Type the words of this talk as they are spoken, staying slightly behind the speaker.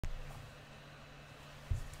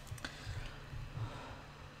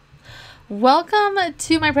Welcome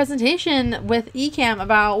to my presentation with Ecamm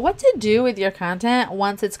about what to do with your content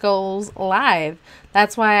once it goes live.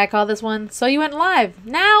 That's why I call this one So You Went Live.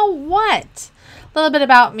 Now what? A little bit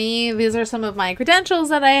about me. These are some of my credentials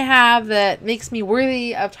that I have that makes me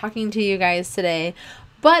worthy of talking to you guys today.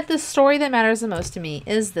 But the story that matters the most to me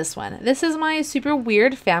is this one. This is my super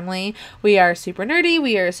weird family. We are super nerdy,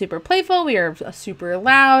 we are super playful, we are super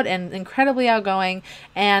loud and incredibly outgoing.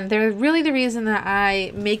 And they're really the reason that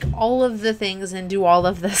I make all of the things and do all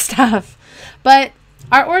of this stuff. But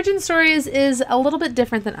our origin stories is a little bit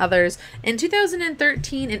different than others. In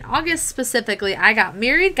 2013, in August specifically, I got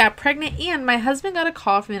married, got pregnant, and my husband got a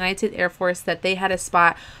call from the United States Air Force that they had a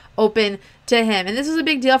spot open to him. And this was a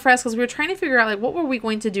big deal for us because we were trying to figure out like what were we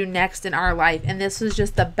going to do next in our life, and this was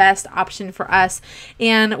just the best option for us.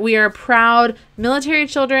 And we are proud military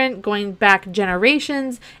children going back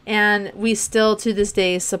generations, and we still to this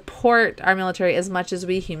day support our military as much as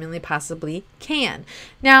we humanly possibly can.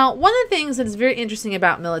 Now, one of the things that is very interesting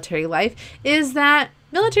about military life is that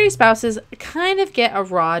military spouses kind of get a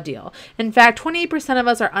raw deal. In fact, 28% of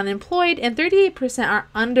us are unemployed and 38% are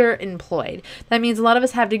underemployed. That means a lot of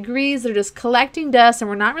us have degrees, they're just collecting dust, and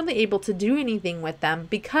we're not really able to do anything with them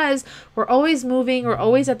because we're always moving, we're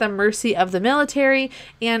always at the mercy of the military,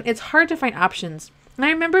 and it's hard to find options. And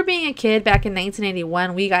I remember being a kid back in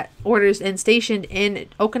 1981, we got orders and stationed in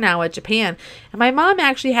Okinawa, Japan. And my mom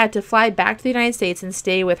actually had to fly back to the United States and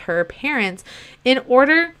stay with her parents in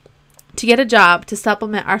order to get a job to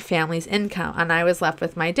supplement our family's income, and I was left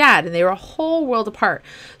with my dad, and they were a whole world apart.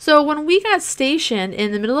 So when we got stationed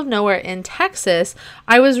in the middle of nowhere in Texas,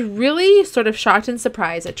 I was really sort of shocked and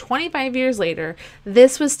surprised that 25 years later,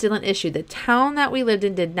 this was still an issue. The town that we lived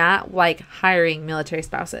in did not like hiring military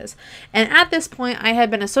spouses. And at this point, I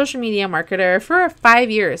had been a social media marketer for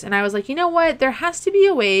 5 years, and I was like, you know what? There has to be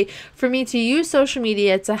a way for me to use social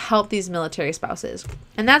media to help these military spouses.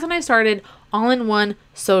 And that's when I started All-in-One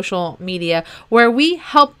Social Media, where we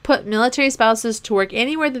help put military spouses to work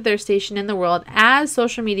anywhere that they're stationed in the world as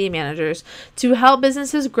social media managers to help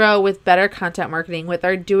businesses grow with better content marketing with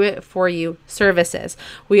our do-it-for-you services.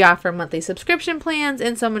 We offer monthly subscription plans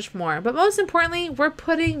and so much more. But most importantly, we're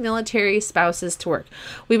putting military spouses to work.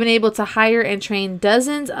 We've been able to hire and train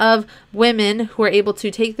dozens of women who are able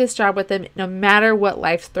to take this job with them no matter what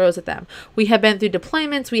life throws at them. We have been through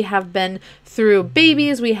deployments, we have been through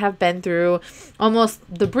babies, we have been through almost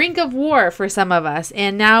the brink of war for some of us,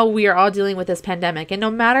 and now we are all dealing with this pandemic. And no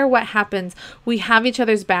matter what happens, we have each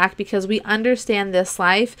other's back because we understand this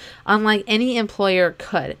life unlike any employer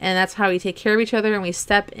could, and that's how we take care of each other and we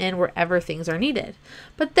step in wherever things are needed.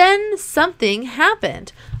 But then something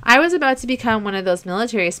happened. I was about to become one of those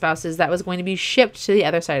military spouses that was going to be shipped to the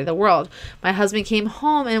other side of the world. My husband came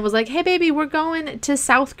home and was like, "Hey baby, we're going to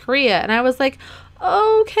South Korea." And I was like,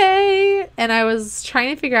 okay. And I was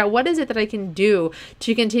trying to figure out what is it that I can do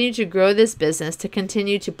to continue to grow this business, to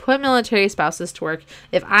continue to put military spouses to work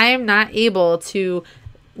if I am not able to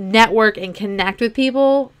network and connect with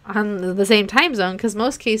people on the same time zone, because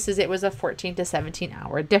most cases it was a 14 to 17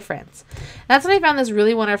 hour difference. That's when I found this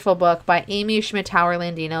really wonderful book by Amy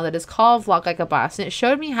Schmittauer-Landino that is called Vlog Like a Boss, and it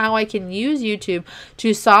showed me how I can use YouTube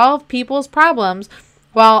to solve people's problems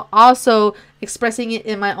while also expressing it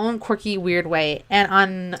in my own quirky, weird way.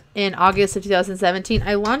 And in August of 2017,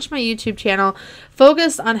 I launched my YouTube channel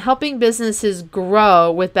focused on helping businesses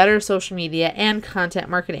grow with better social media and content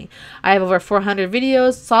marketing. I have over 400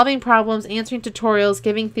 videos solving problems, answering tutorials,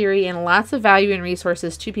 giving theory, and lots of value and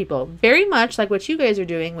resources to people, very much like what you guys are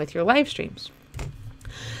doing with your live streams.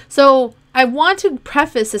 So I want to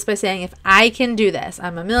preface this by saying if I can do this,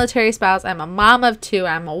 I'm a military spouse, I'm a mom of 2,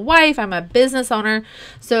 I'm a wife, I'm a business owner.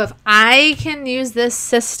 So if I can use this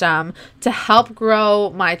system to help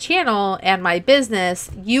grow my channel and my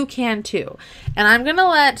business, you can too. And I'm going to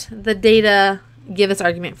let the data give this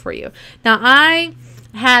argument for you. Now, I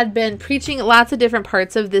had been preaching lots of different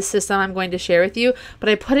parts of this system I'm going to share with you, but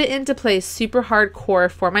I put it into place super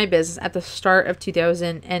hardcore for my business at the start of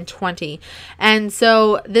 2020. And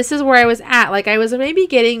so this is where I was at. Like I was maybe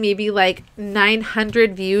getting like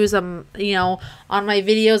 900 views, on my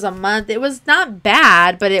videos a month. It was not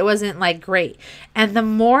bad, but it wasn't like great. And the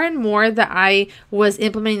more and more that I was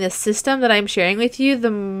implementing the system that I'm sharing with you,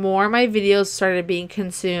 the more my videos started being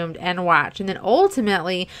consumed and watched, and then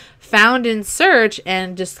ultimately found in search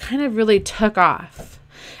and just kind of really took off.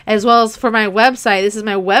 As well as for my website, this is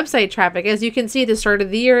my website traffic. As you can see at the start of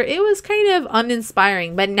the year, it was kind of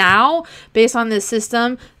uninspiring. But now, based on this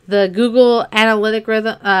system, the Google Analytic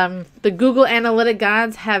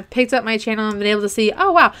gods have picked up my channel and been able to see,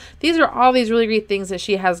 oh wow, these are all these really great things that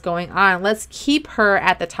she has going on. Let's keep her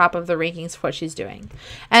at the top of the rankings for what she's doing.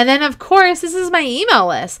 And then of course, this is my email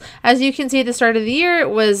list. As you can see at the start of the year, it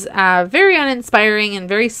was very uninspiring and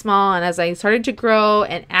very small. And as I started to grow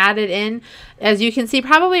and added in, as you can see,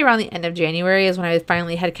 probably around the end of January is when I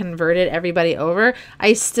finally had converted everybody over.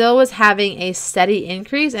 I still was having a steady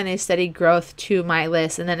increase and a steady growth to my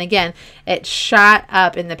list. And then again, it shot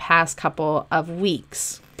up in the past couple of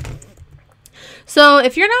weeks. So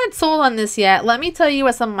if you're not sold on this yet, let me tell you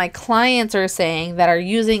what some of my clients are saying that are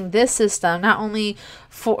using this system, not only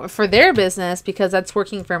for their business, because that's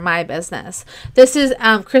working for my business. This is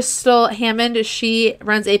Crystal Hammond. She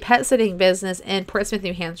runs a pet sitting business in Portsmouth,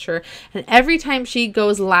 New Hampshire. And every time she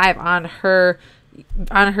goes live on her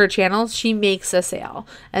channel, she makes a sale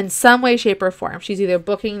in some way, shape, or form. She's either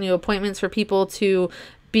booking new appointments for people to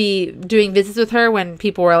be doing visits with her when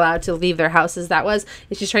people were allowed to leave their houses.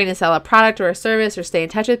 If she's trying to sell a product or a service or stay in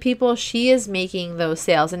touch with people, she is making those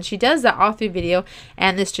sales. And she does that all through video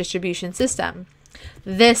and this distribution system.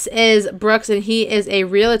 This is Brooks, and he is a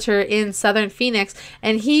realtor in Southern Phoenix,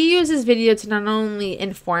 and he uses video to not only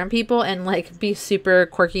inform people and like be super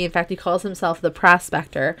quirky. In fact, he calls himself the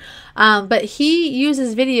prospector, but he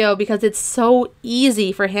uses video because it's so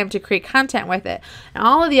easy for him to create content with it, and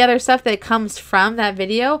all of the other stuff that comes from that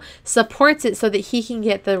video supports it so that he can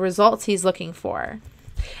get the results he's looking for.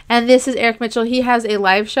 And this is Eric Mitchell. He has a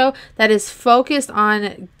live show that is focused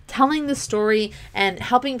on telling the story and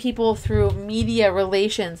helping people through media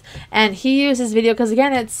relations. And he uses video because,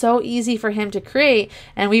 again, it's so easy for him to create.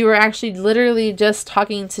 And we were actually literally just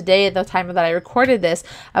talking today at the time that I recorded this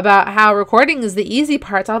about how recording is the easy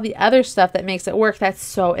part. It's all the other stuff that makes it work that's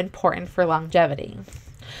so important for longevity.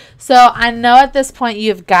 So I know at this point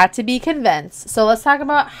you've got to be convinced. So let's talk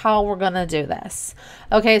about how we're going to do this.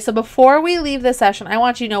 Okay, so before we leave this session, I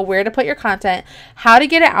want you to know where to put your content, how to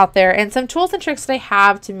get it out there, and some tools and tricks that I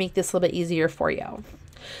have to make this a little bit easier for you.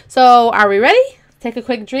 So are we ready? Take a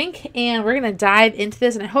quick drink and we're going to dive into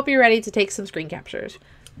this, and I hope you're ready to take some screen captures.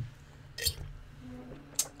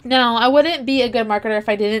 Now, I wouldn't be a good marketer if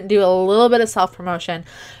I didn't do a little bit of self-promotion.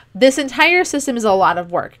 This entire system is a lot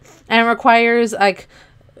of work and requires like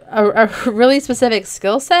a really specific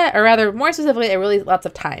skill set, or rather more specifically, lots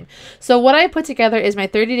of time. So what I put together is my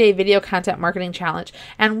 30-day video content marketing challenge.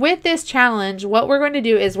 And with this challenge, what we're going to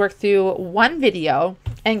do is work through one video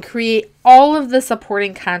and create all of the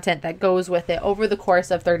supporting content that goes with it over the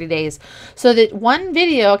course of 30 days. So that one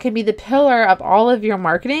video can be the pillar of all of your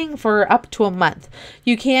marketing for up to a month.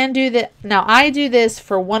 You can do that. Now, I do this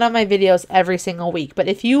for one of my videos every single week, but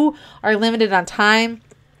if you are limited on time,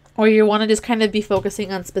 or you want to just kind of be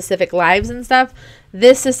focusing on specific lives and stuff,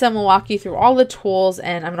 this system will walk you through all the tools,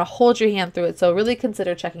 and I'm going to hold your hand through it. So really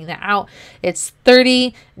consider checking that out. It's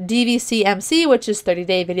 30 DVCMC, which is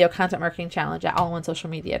 30-day video content marketing challenge at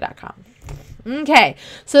allinonesocialmedia.com. Okay,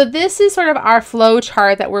 so this is sort of our flow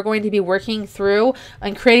chart that we're going to be working through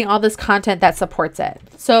and creating all this content that supports it.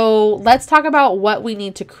 So let's talk about what we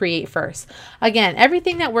need to create first. Again,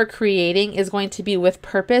 everything that we're creating is going to be with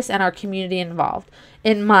purpose and our community involved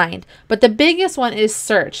in mind. But the biggest one is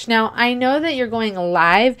search. Now, I know that you're going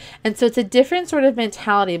live, and so it's a different sort of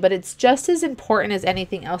mentality, but it's just as important as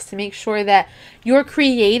anything else to make sure that you're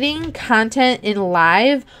creating content in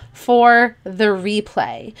live for the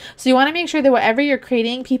replay. So you want to make sure that whatever you're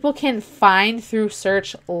creating, people can find through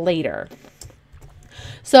search later.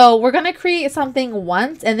 So we're going to create something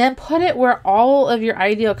once and then put it where all of your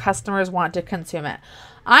ideal customers want to consume it.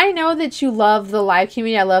 I know that you love the live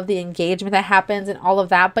community. I love the engagement that happens and all of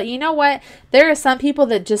that. But you know what? There are some people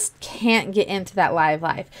that just can't get into that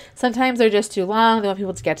live. Sometimes they're just too long. They want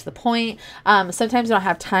people to get to the point. Sometimes they don't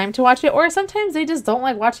have time to watch it. Or sometimes they just don't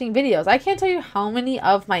like watching videos. I can't tell you how many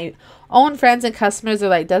of my own friends and customers are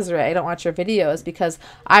like, Desiree, I don't watch your videos because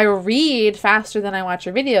I read faster than I watch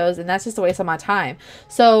your videos, and that's just a waste of my time.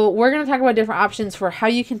 So we're going to talk about different options for how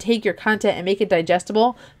you can take your content and make it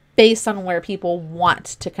digestible based on where people want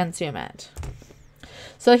to consume it.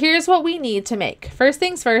 So here's what we need to make. First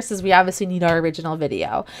things first is we obviously need our original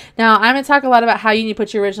video. Now, I'm going to talk a lot about how you need to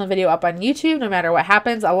put your original video up on YouTube no matter what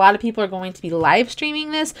happens. A lot of people are going to be live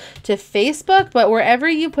streaming this to Facebook, but wherever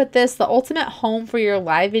you put this, the ultimate home for your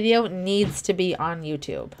live video needs to be on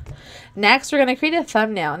YouTube. Next, we're going to create a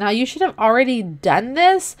thumbnail. Now, you should have already done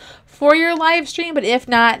this for your live stream, but if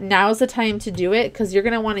not, now's the time to do it because you're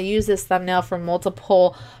going to want to use this thumbnail for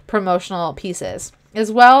multiple promotional pieces.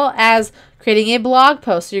 as well as creating a blog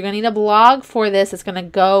post. So you're going to need a blog for this. It's going to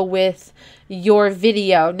go with your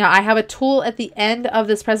video. Now, I have a tool at the end of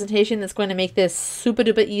this presentation that's going to make this super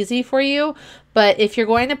duper easy for you. But if you're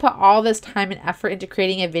going to put all this time and effort into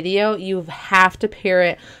creating a video, you have to pair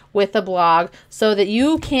it with a blog so that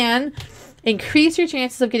you can increase your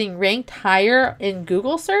chances of getting ranked higher in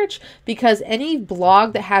Google search, because any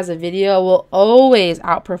blog that has a video will always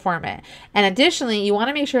outperform it. And additionally, you want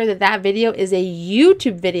to make sure that that video is a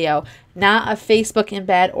YouTube video, not a Facebook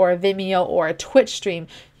embed or a Vimeo or a Twitch stream.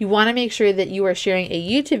 You want to make sure that you are sharing a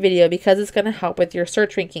YouTube video because it's going to help with your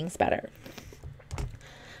search rankings better.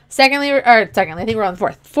 Secondly, I think we're on the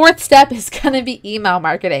fourth. Fourth step is going to be email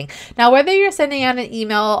marketing. Now, whether you're sending out an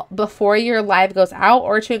email before your live goes out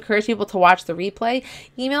or to encourage people to watch the replay,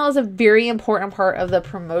 email is a very important part of the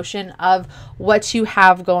promotion of what you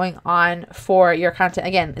have going on for your content.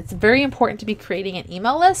 Again, it's very important to be creating an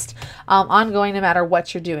email list ongoing no matter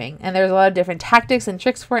what you're doing. And there's a lot of different tactics and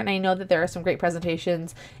tricks for it. And I know that there are some great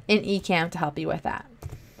presentations in Ecamm to help you with that.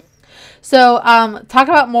 So talk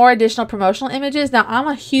about more additional promotional images. Now, I'm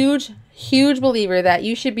a huge believer that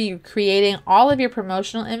you should be creating all of your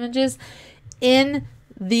promotional images in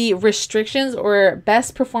the restrictions or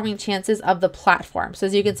best performing chances of the platform. So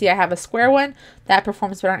as you can see, I have a square one that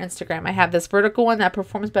performs better on Instagram. I have this vertical one that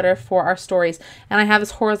performs better for our stories. And I have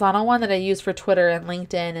this horizontal one that I use for Twitter and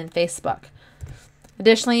LinkedIn and Facebook.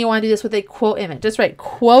 Additionally, you want to do this with a quote image. Just write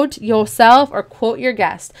quote yourself or quote your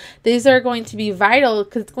guest. These are going to be vital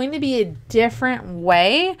because it's going to be a different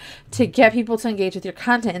way to get people to engage with your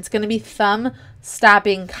content. It's going to be thumb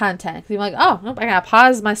stopping content. You're like, oh, nope, I got to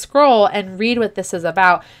pause my scroll and read what this is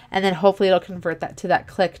about. And then hopefully it'll convert that to that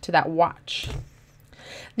click, to that watch.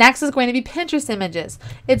 Next is going to be Pinterest images.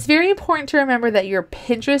 It's very important to remember that your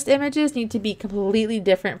Pinterest images need to be completely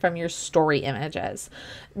different from your story images.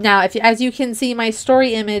 Now, as you can see, my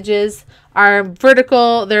story images are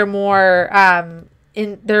vertical. They're more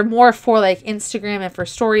they're more for like Instagram and for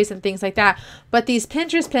stories and things like that. But these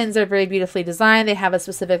Pinterest pins are very beautifully designed. They have a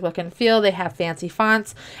specific look and feel. They have fancy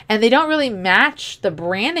fonts, and they don't really match the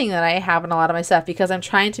branding that I have in a lot of my stuff because I'm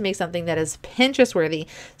trying to make something that is Pinterest worthy,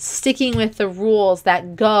 sticking with the rules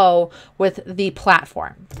that go with the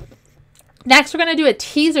platform. Next, we're going to do a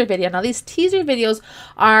teaser video. Now, these teaser videos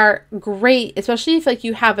are great, especially if like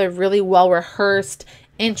you have a really well-rehearsed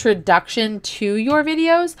introduction to your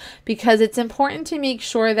videos, because it's important to make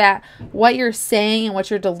sure that what you're saying and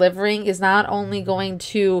what you're delivering is not only going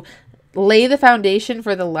to lay the foundation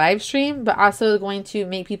for the live stream, but also going to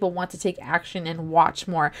make people want to take action and watch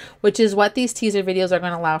more, which is what these teaser videos are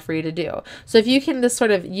going to allow for you to do. So if you can just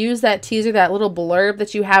sort of use that teaser, that little blurb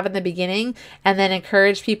that you have in the beginning, and then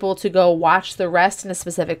encourage people to go watch the rest in a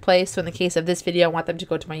specific place. So in the case of this video, I want them to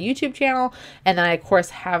go to my YouTube channel, and then I, of course,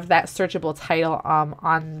 have that searchable title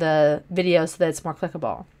on the video so that it's more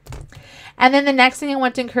clickable. And then the next thing I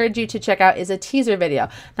want to encourage you to check out is a teaser video.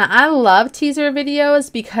 Now, I love teaser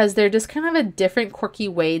videos because they're just kind of a different, quirky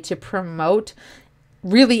way to promote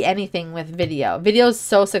really anything with video. Video is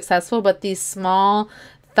so successful, but these small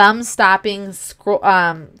thumb-stopping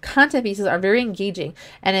content pieces are very engaging,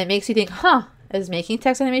 and it makes you think, huh, is making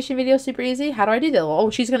text animation videos super easy? How do I do that? Oh,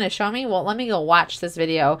 she's going to show me? Well, let me go watch this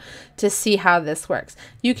video to see how this works.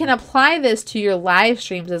 You can apply this to your live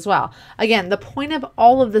streams as well. Again, the point of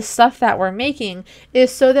all of the stuff that we're making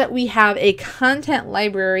is so that we have a content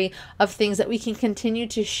library of things that we can continue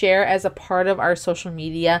to share as a part of our social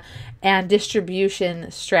media and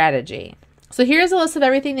distribution strategy. So here's a list of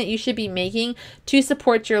everything that you should be making to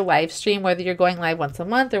support your live stream, whether you're going live once a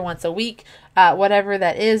month or once a week, whatever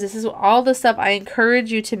that is. This is all the stuff I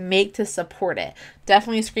encourage you to make to support it.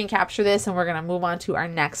 Definitely screen capture this, and we're going to move on to our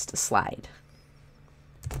next slide.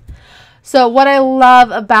 So what I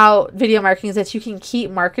love about video marketing is that you can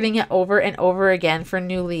keep marketing it over and over again for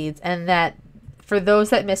new leads, and that for those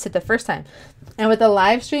that missed it the first time. And with a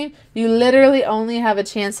live stream, you literally only have a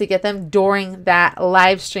chance to get them during that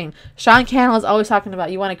live stream. Sean Cannell is always talking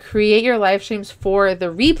about you want to create your live streams for the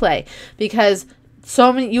replay, because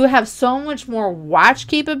you have so much more watch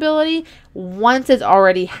capability once it's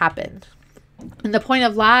already happened. And the point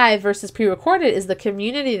of live versus pre-recorded is the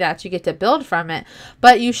community that you get to build from it.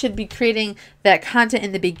 But you should be creating that content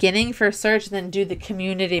in the beginning for search, then do the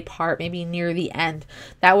community part maybe near the end.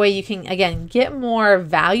 That way you can, again, get more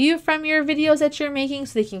value from your videos that you're making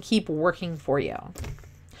so they can keep working for you.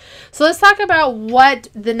 So let's talk about what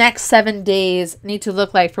the next 7 days need to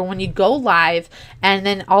look like for when you go live, and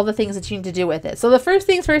then all the things that you need to do with it. So the first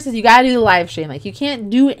things first is you got to do the live stream. Like, you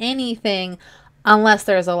can't do anything unless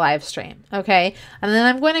there's a live stream. Okay. And then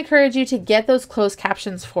I'm going to encourage you to get those closed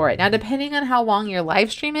captions for it. Now, depending on how long your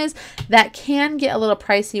live stream is, that can get a little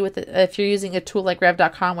pricey with it if you're using a tool like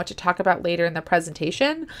rev.com, which I talk about later in the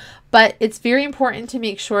presentation. But it's very important to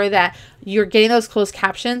make sure that you're getting those closed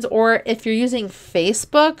captions, or if you're using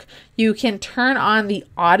Facebook, you can turn on the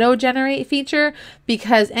auto generate feature,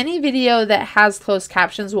 because any video that has closed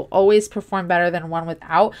captions will always perform better than one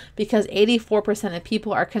without, because 84% of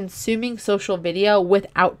people are consuming social video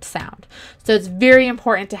without sound. So it's very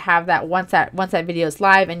important to have that once that video is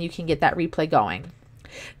live and you can get that replay going.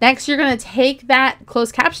 Next, you're going to take that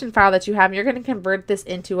closed caption file that you have and you're going to convert this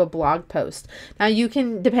into a blog post. Now you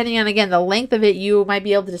can, depending on, again, the length of it, you might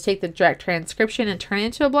be able to just take the direct transcription and turn it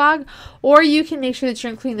into a blog, or you can make sure that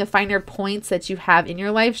you're including the finer points that you have in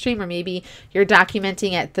your live stream, or maybe you're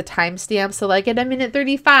documenting at the timestamp. So like at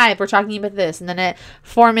 1:35, we're talking about this, and then at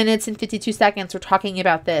 4 minutes and 52 seconds, we're talking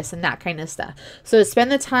about this, and that kind of stuff. So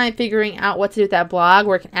spend the time figuring out what to do with that blog,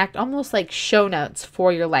 where it can act almost like show notes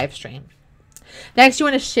for your live stream. Next, you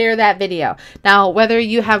want to share that video. Now, whether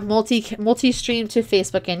you have multi-stream to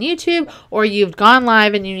Facebook and YouTube, or you've gone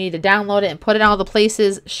live and you need to download it and put it in all the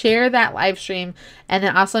places, share that live stream, and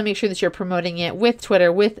then also make sure that you're promoting it with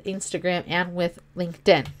Twitter, with Instagram, and with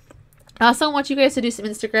LinkedIn. I also want you guys to do some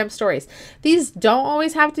Instagram stories. These don't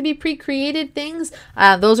always have to be pre-created things.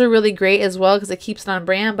 Those are really great as well because it keeps it on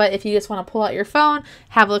brand. But if you just want to pull out your phone,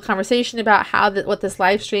 have a conversation about what this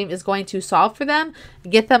live stream is going to solve for them,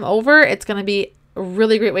 get them over, it's going to be a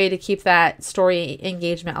really great way to keep that story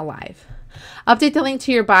engagement alive. Update the link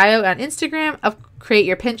to your bio on Instagram, create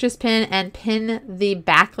your Pinterest pin, and pin the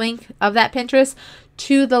backlink of that Pinterest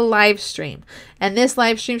to the live stream. And this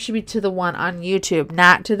live stream should be to the one on YouTube,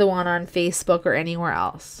 not to the one on Facebook or anywhere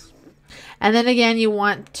else. And then again, you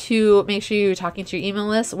want to make sure you're talking to your email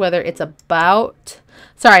list, whether it's about,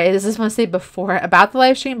 this is going to say before, about the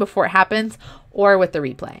live stream, before it happens, or with the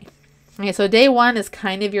replay. Okay, so day 1 is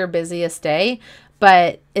kind of your busiest day,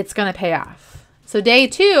 but it's going to pay off. So day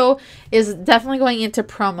 2 is definitely going into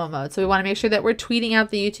promo mode. So we want to make sure that we're tweeting out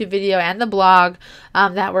the YouTube video and the blog,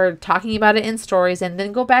 that we're talking about it in stories, and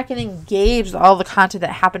then go back and engage all the content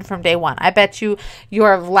that happened from day 1. I bet you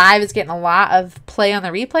your live is getting a lot of play on the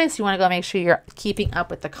replay, so you want to go make sure you're keeping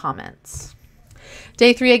up with the comments.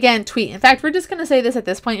 Day 3, again, tweet. In fact, we're just going to say this at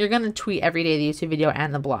this point. You're going to tweet every day, the YouTube video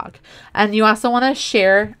and the blog. And you also want to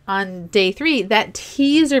share on day 3 that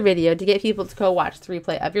teaser video to get people to go watch the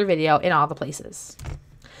replay of your video in all the places.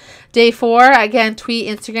 Day 4, again, tweet,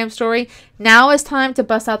 Instagram story. Now is time to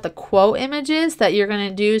bust out the quote images that you're going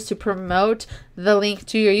to do to promote the link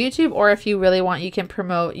to your YouTube, or if you really want, you can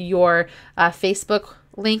promote your Facebook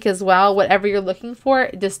link as well. Whatever you're looking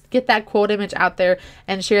for, just get that quote image out there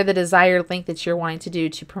and share the desired link that you're wanting to do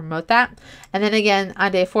to promote that. And then again,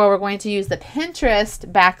 on day 4, we're going to use the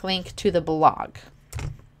Pinterest backlink to the blog.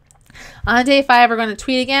 On day 5, we're going to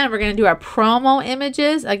tweet again. We're going to do our promo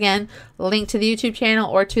images. Again, link to the YouTube channel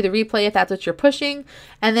or to the replay if that's what you're pushing.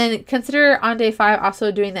 And then consider on day 5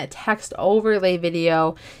 also doing that text overlay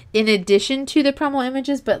video in addition to the promo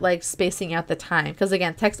images, but like spacing out the time. Because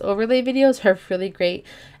again, text overlay videos are a really great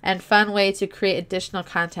and fun way to create additional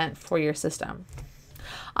content for your system.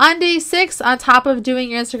 On day 6, on top of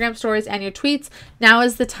doing your Instagram stories and your tweets, now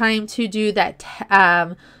is the time to do that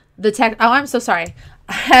I'm so sorry.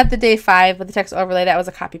 I had the day 5 with the text overlay. That was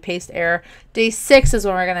a copy paste error. Day 6 is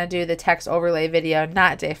when we're going to do the text overlay video,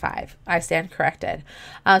 not day 5. I stand corrected.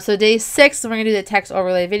 So day 6, we're going to do the text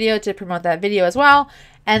overlay video to promote that video as well.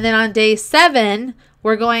 And then on day 7,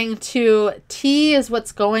 we're going to tease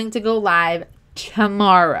what's going to go live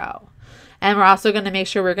tomorrow. And we're also going to make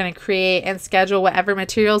sure we're going to create and schedule whatever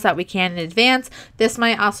materials that we can in advance. This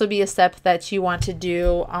might also be a step that you want to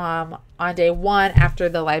do on day 1 after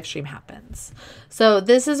the live stream happens. So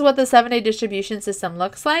this is what the 7-day distribution system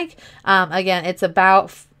looks like. Again, it's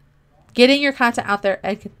about getting your content out there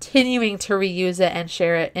and continuing to reuse it and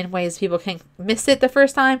share it in ways people can miss it the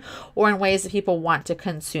first time, or in ways that people want to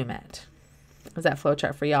consume it. Is that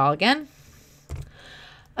flowchart for y'all again?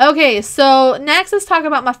 Okay, so next let's talk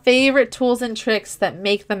about my favorite tools and tricks that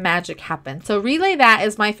make the magic happen. So Relay That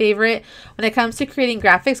is my favorite when it comes to creating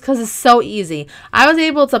graphics because it's so easy. I was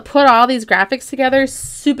able to put all these graphics together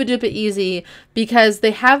super duper easy because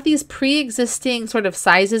they have these pre-existing sort of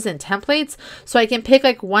sizes and templates. So I can pick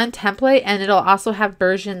like one template and it'll also have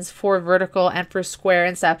versions for vertical and for square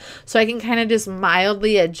and stuff. So I can kind of just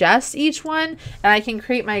mildly adjust each one and I can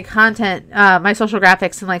create my content, my social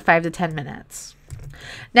graphics in like 5 to 10 minutes.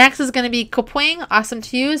 Next is going to be Kapwing. Awesome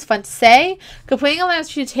to use, fun to say. Kapwing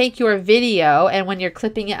allows you to take your video and when you're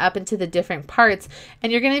clipping it up into the different parts,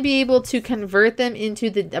 and you're going to be able to convert them into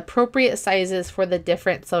the appropriate sizes for the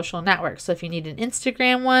different social networks. So if you need an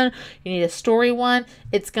Instagram one, you need a story one,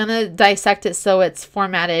 it's going to dissect it so it's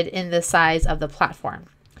formatted in the size of the platform.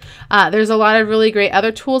 There's a lot of really great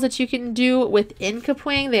other tools that you can do within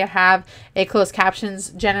Kapwing. They have a closed captions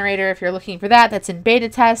generator if you're looking for that. That's in beta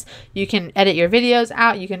test. You can edit your videos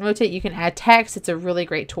out. You can rotate. You can add text. It's a really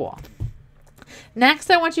great tool.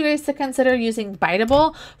 Next, I want you guys to consider using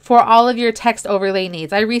Biteable for all of your text overlay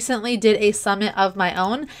needs. I recently did a summit of my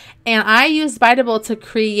own, and I used Biteable to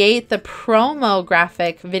create the promo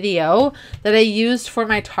graphic video that I used for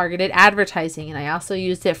my targeted advertising, and I also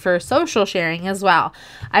used it for social sharing as well.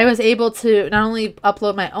 I was able to not only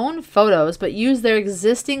upload my own photos, but use their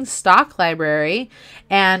existing stock library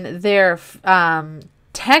and their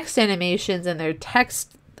text animations and their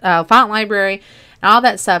text font library and all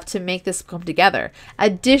that stuff to make this come together.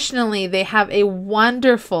 Additionally, they have a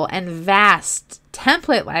wonderful and vast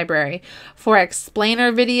template library for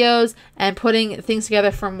explainer videos and putting things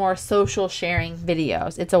together for more social sharing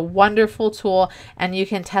videos. It's a wonderful tool, and you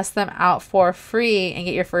can test them out for free and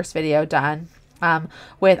get your first video done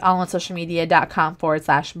with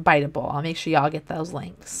allinsocialmedia.com/Biteable. I'll make sure y'all get those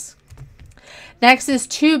links. Next is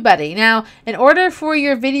TubeBuddy. Now, in order for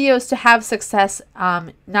your videos to have success,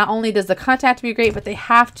 not only does the content have to be great, but they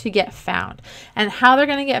have to get found. And how they're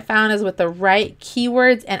going to get found is with the right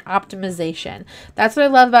keywords and optimization. That's what I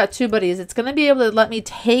love about TubeBuddy is it's going to be able to let me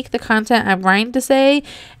take the content I'm trying to say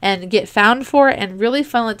and get found for it and really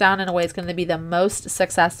funnel it down in a way it's going to be the most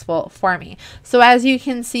successful for me. So as you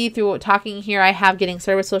can see through talking here, I have getting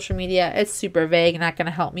started with social media. It's super vague and not going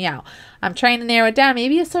to help me out. I'm trying to narrow it down.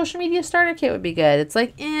 Maybe a social media starter kit would be good. It's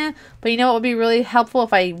like, but you know what would be really helpful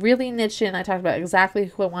if I really niched in. I talked about exactly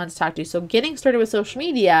who I wanted to talk to. So getting started with social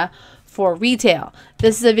media for retail.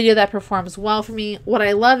 This is a video that performs well for me. What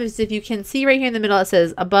I love is if you can see right here in the middle, it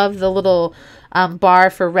says above the little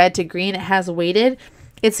bar for red to green, it has weighted.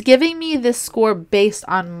 It's giving me this score based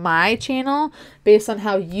on my channel, based on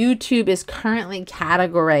how YouTube is currently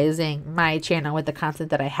categorizing my channel with the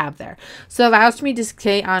content that I have there. So it allows me to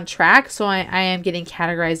stay on track, so I am getting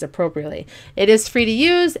categorized appropriately. It is free to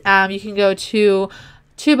use. You can go to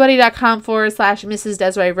tubebuddy.com/Mrs.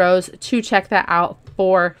 Desiree Rose to check that out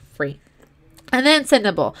for free. And then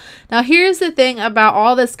Sendable. Now here's the thing about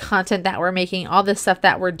all this content that we're making, all this stuff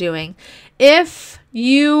that we're doing. If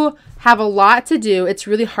you have a lot to do, it's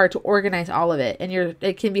really hard to organize all of it, and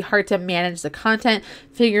it can be hard to manage the content,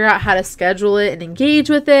 figure out how to schedule it and engage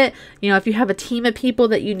with it. You know, if you have a team of people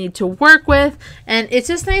that you need to work with, and it's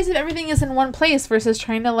just nice if everything is in one place versus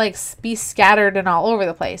trying to like be scattered and all over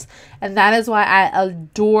the place. And that is why I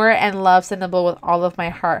adore and love Sendable with all of my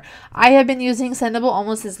heart. I have been using Sendable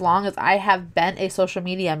almost as long as I have been a social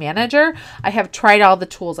media manager. I have tried all the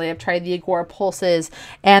tools. I have tried the Agora Pulses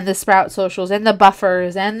and the Sprout Socials and the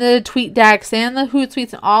Buffers and the TweetDecks and the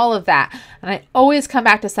Hootsuite and all of that. And I always come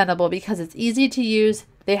back to Sendable because it's easy to use.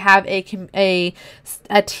 They have a team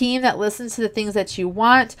that listens to the things that you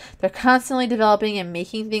want. They're constantly developing and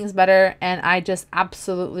making things better. And I just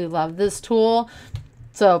absolutely love this tool.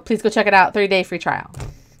 So please go check it out. 30-day free trial.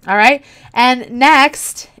 All right. And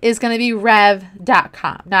next is going to be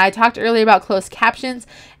rev.com. Now, I talked earlier about closed captions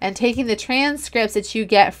and taking the transcripts that you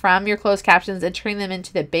get from your closed captions and turning them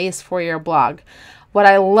into the base for your blog. What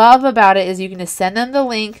I love about it is you can just send them the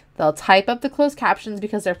link. They'll type up the closed captions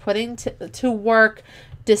because they're putting to work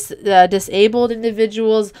disabled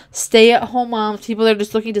individuals, stay-at-home moms, people that are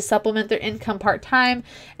just looking to supplement their income part-time,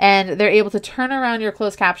 and they're able to turn around your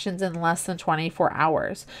closed captions in less than 24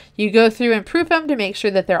 hours. You go through and proof them to make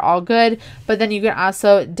sure that they're all good, but then you can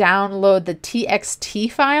also download the TXT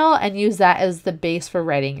file and use that as the base for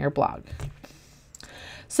writing your blog.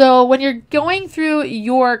 So when you're going through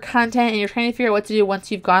your content and you're trying to figure out what to do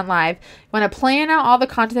once you've gone live, you want to plan out all the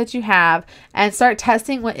content that you have and start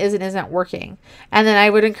testing what is and isn't working. And then I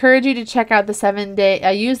would encourage you to check out the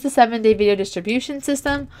 7-day, use the 7-day video distribution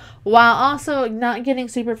system. While also not getting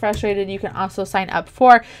super frustrated, you can also sign up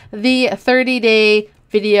for the 30-day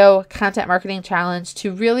video content marketing challenge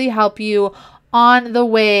to really help you on the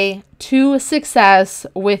way to success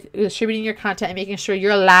with distributing your content and making sure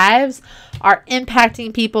your lives are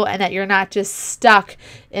impacting people and that you're not just stuck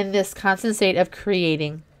in this constant state of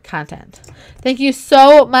creating content. Thank you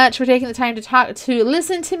so much for taking the time to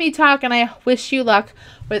listen to me talk, and I wish you luck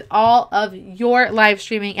with all of your live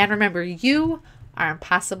streaming. And remember, you are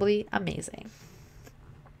impossibly amazing.